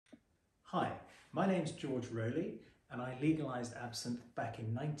Hi, my name's George Rowley and I legalised absinthe back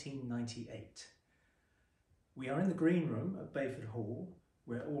in 1998. We are in the green room at Bayford Hall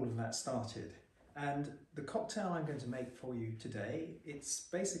where all of that started, and the cocktail I'm going to make for you today, it's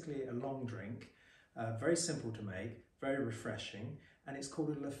basically a long drink, very simple to make, very refreshing, and it's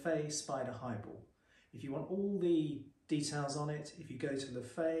called a Lafay Spider Highball. If you want all the details on it, if you go to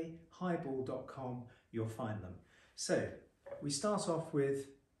lafayhighball.com, you'll find them. So we start off with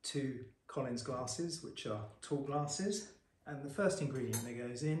 2 Collins glasses, which are tall glasses, and the first ingredient that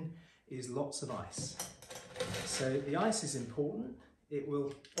goes in is lots of ice. So the ice is important. It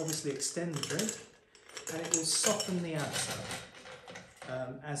will obviously extend the drink and it will soften the absinthe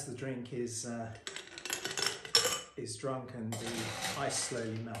as the drink is drunk and the ice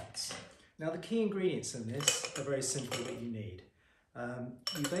slowly melts. Now the key ingredients in this are very simple that you need.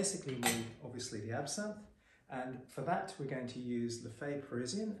 You basically need obviously the absinthe, and for that we're going to use Lafay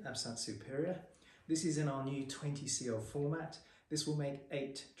Parisian Absinthe Superior. This is in our new 20cl format. This will make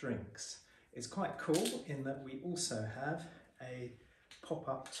 8 drinks. It's quite cool in that we also have a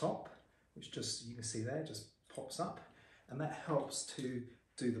pop-up top, which just, you can see there, just pops up, and that helps to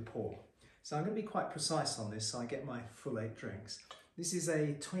do the pour. So I'm going to be quite precise on this so I get my full 8 drinks. This is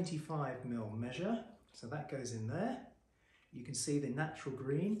a 25ml measure, so that goes in there. You can see the natural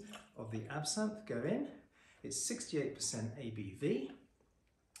green of the absinthe go in. It's 68% ABV.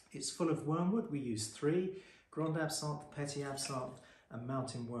 It's full of wormwood. We use 3, Grand Absinthe, Petit Absinthe and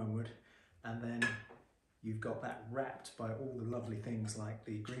Mountain Wormwood. And then you've got that wrapped by all the lovely things like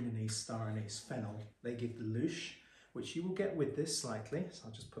the green anise, star anise, fennel. They give the louche, which you will get with this slightly. So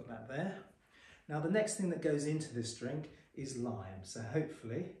I'll just put that there. Now the next thing that goes into this drink is lime. So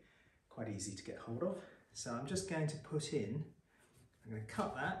hopefully quite easy to get hold of. So I'm just going to put in, I'm going to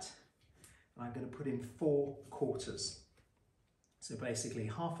cut that, and I'm going to put in 4 quarters. So basically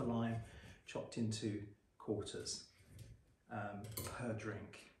half a lime chopped into quarters per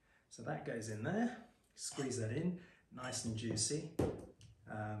drink. So that goes in there, squeeze that in, nice and juicy.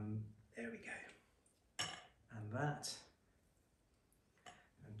 There we go. And that,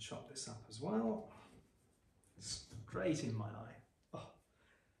 and chop this up as well. Straight in my eye. Oh,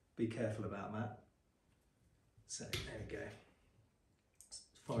 be careful about that. So there we go. It's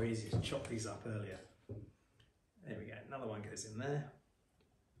far easier to chop these up earlier. There we go, another one goes in there.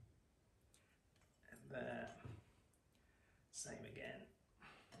 And there. Same again.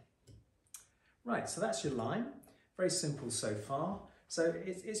 Right, so that's your lime. Very simple so far. So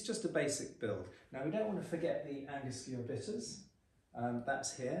it's just a basic build. Now we don't want to forget the Angostura bitters.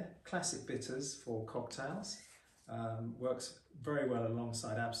 That's here. Classic bitters for cocktails. Works very well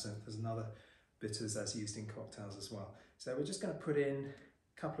alongside absinthe. There's another bitters that's used in cocktails as well. So we're just going to put in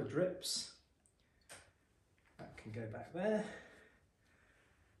a couple of drips. That can go back there.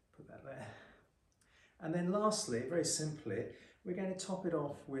 Put that there. And then lastly, very simply, we're going to top it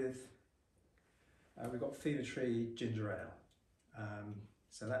off with, we've got Fever Tree Ginger Ale.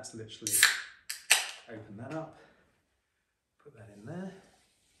 So that's literally, open that up, put that in there.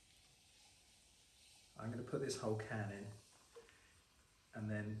 I'm going to put this whole can in. And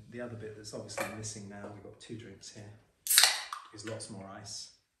then the other bit that's obviously missing now, we've got 2 drinks here, is lots more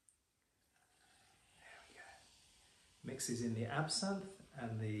ice. There we go. Mixes in the absinthe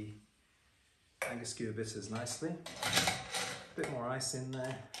and the Angostura bitters nicely. A bit more ice in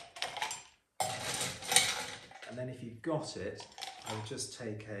there. And then if you've got it, I would just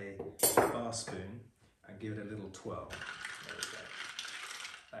take a bar spoon and give it a little twirl. There we go.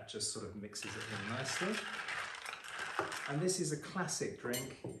 That just sort of mixes it in nicely. And this is a classic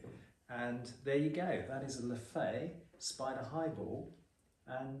drink, and there you go. That is a Lafay Spider Highball,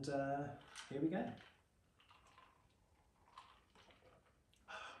 and here we go.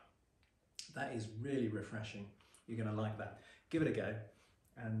 That is really refreshing. You're going to like that. Give it a go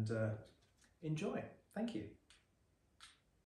and enjoy. Thank you.